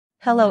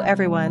Hello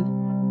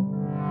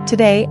everyone.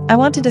 Today, I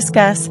want to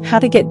discuss how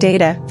to get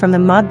data from the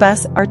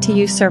Modbus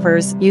RTU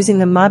servers using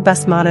the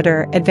Modbus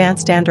Monitor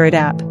Advanced Android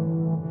app.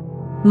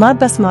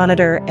 Modbus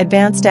Monitor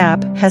Advanced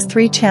app has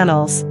 3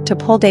 channels to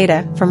pull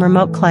data from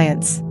remote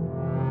clients.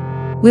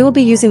 We will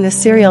be using the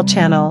serial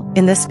channel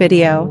in this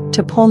video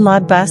to pull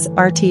Modbus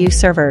RTU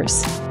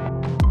servers.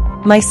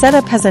 My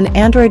setup has an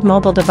Android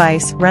mobile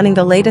device running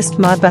the latest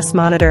Modbus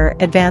Monitor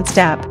Advanced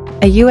app,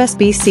 a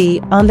USB-C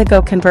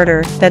on-the-go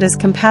converter that is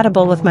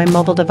compatible with my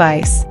mobile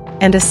device,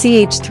 and a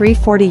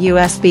CH340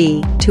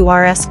 USB to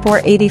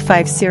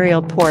RS485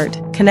 serial port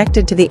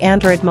connected to the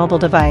Android mobile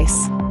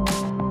device.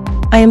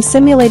 I am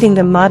simulating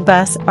the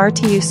Modbus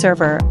RTU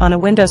server on a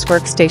Windows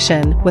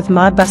workstation with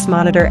Modbus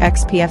Monitor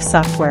XPF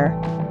software.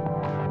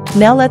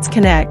 Now let's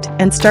connect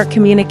and start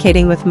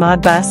communicating with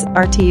Modbus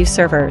RTU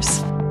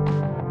servers.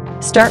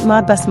 Start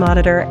Modbus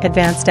Monitor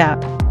Advanced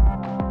app.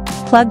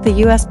 Plug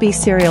the USB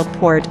serial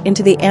port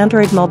into the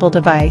Android mobile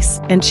device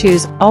and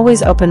choose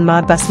Always Open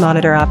Modbus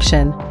Monitor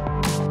option.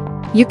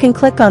 You can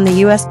click on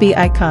the USB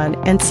icon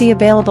and see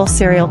available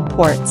serial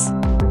ports.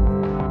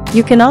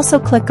 You can also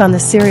click on the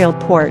serial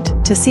port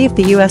to see if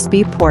the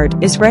USB port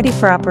is ready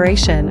for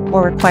operation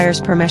or requires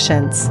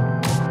permissions.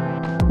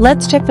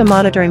 Let's check the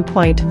monitoring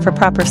point for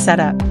proper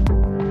setup.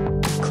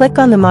 Click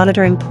on the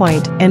monitoring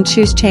point and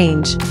choose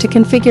Change to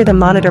configure the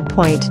monitor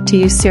point to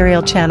use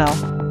serial channel.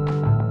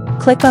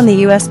 Click on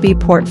the USB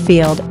port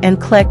field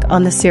and click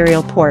on the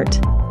serial port.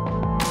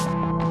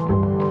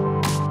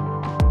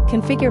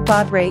 Configure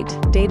baud rate,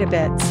 data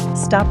bits,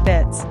 stop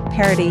bits,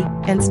 parity,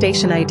 and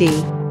station ID.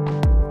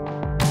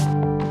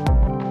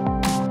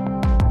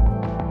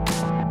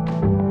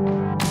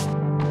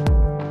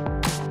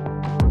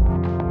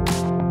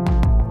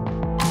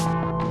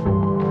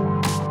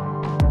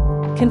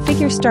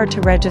 Configure start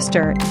to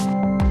register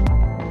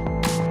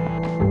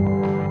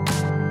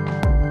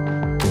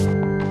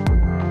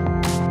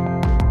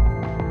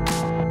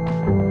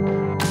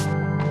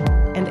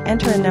and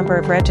enter a number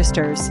of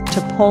registers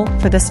to pull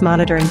for this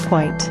monitoring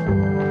point.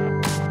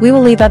 We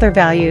will leave other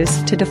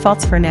values to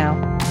defaults for now.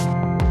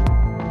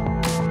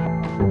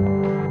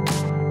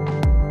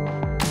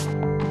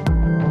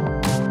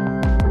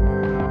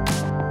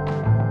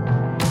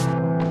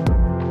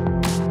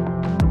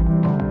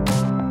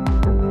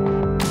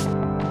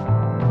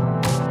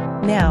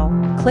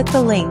 Now, click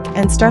the link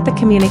and start the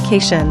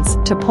communications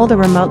to pull the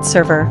remote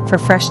server for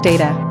fresh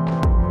data.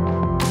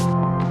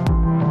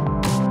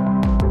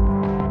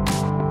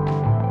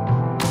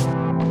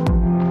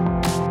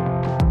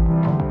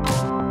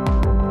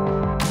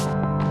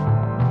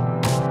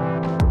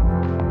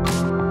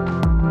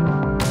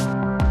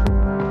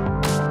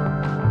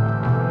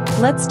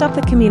 Let's stop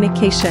the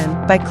communication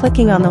by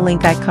clicking on the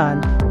link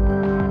icon.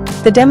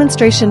 The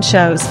demonstration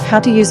shows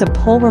how to use a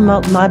pull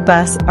remote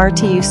Modbus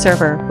RTU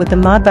server with the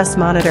Modbus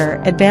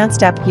Monitor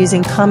Advanced app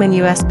using common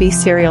USB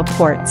serial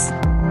ports.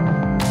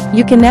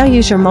 You can now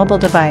use your mobile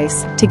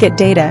device to get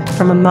data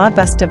from a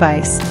Modbus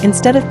device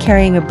instead of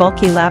carrying a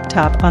bulky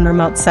laptop on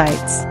remote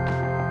sites.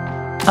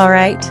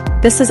 Alright,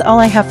 this is all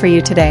I have for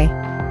you today.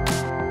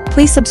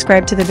 Please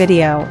subscribe to the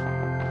video